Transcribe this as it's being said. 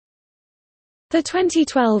The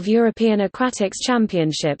 2012 European Aquatics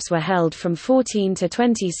Championships were held from 14 to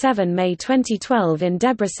 27 May 2012 in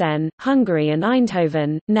Debrecen, Hungary and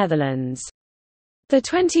Eindhoven, Netherlands. The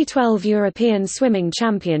 2012 European Swimming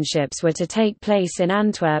Championships were to take place in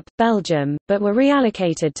Antwerp, Belgium, but were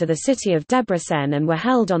reallocated to the city of Debrecen and were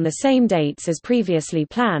held on the same dates as previously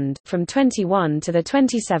planned, from 21 to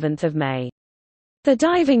 27 May. The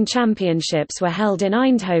Diving Championships were held in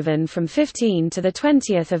Eindhoven from 15 to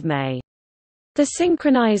 20 May. The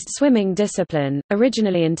synchronized swimming discipline,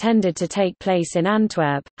 originally intended to take place in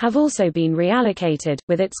Antwerp, have also been reallocated,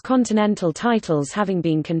 with its continental titles having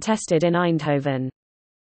been contested in Eindhoven.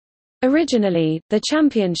 Originally, the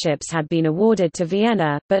championships had been awarded to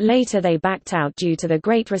Vienna, but later they backed out due to the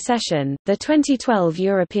Great Recession. The 2012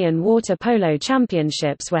 European Water Polo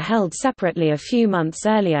Championships were held separately a few months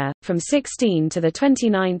earlier, from 16 to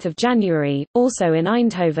 29 January, also in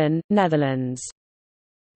Eindhoven, Netherlands.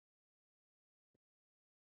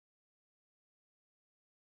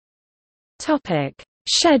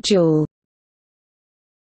 Schedule.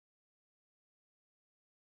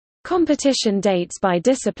 Competition dates by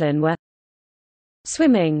discipline were: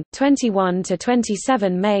 swimming 21 to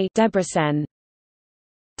 27 May Debrecen,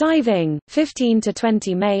 diving 15 to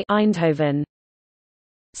 20 May Eindhoven,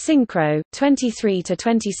 synchro 23 to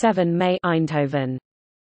 27 May Eindhoven.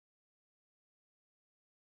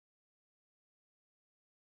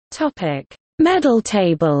 Topic: Medal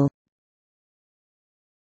table.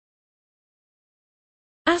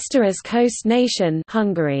 Asterisk host nation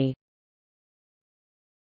Hungary.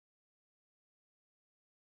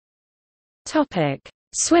 Topic: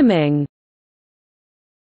 Swimming.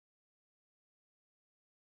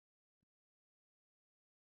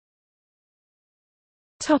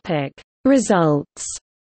 Topic: Results.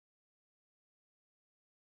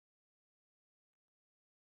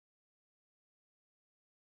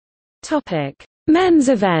 Topic: Men's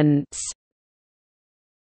events.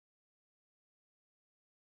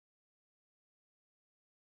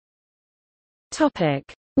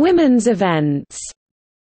 Topic: Women's events.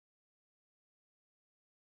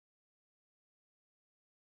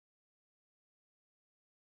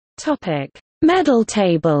 Topic: Medal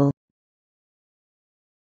table.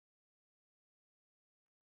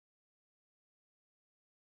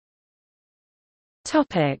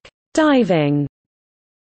 Topic: Diving.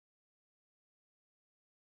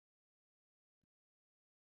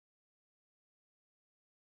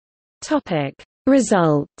 Topic: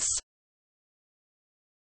 Results.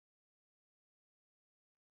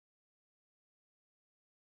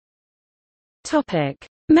 Topic: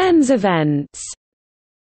 Men's events.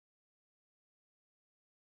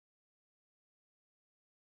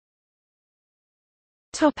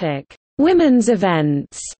 Topic: Women's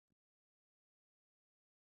events.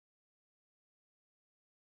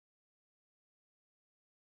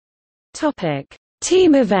 Topic: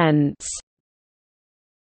 Team events.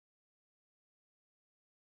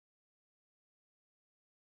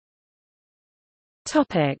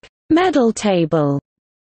 Topic: Medal table.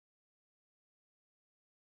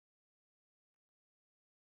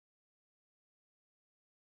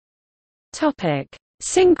 Topic: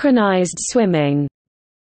 Synchronized swimming.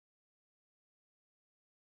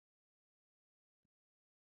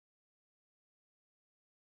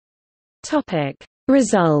 Topic: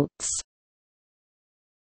 Results.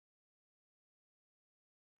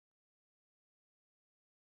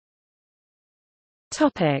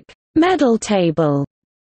 Topic: Medal table.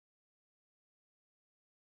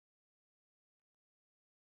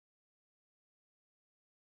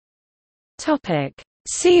 Topic: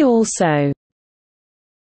 See also: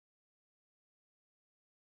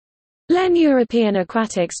 European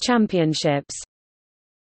Aquatics Championships,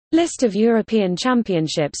 List of European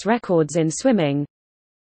Championships records in swimming,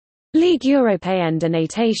 Ligue Européenne de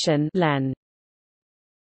Natation (LEN).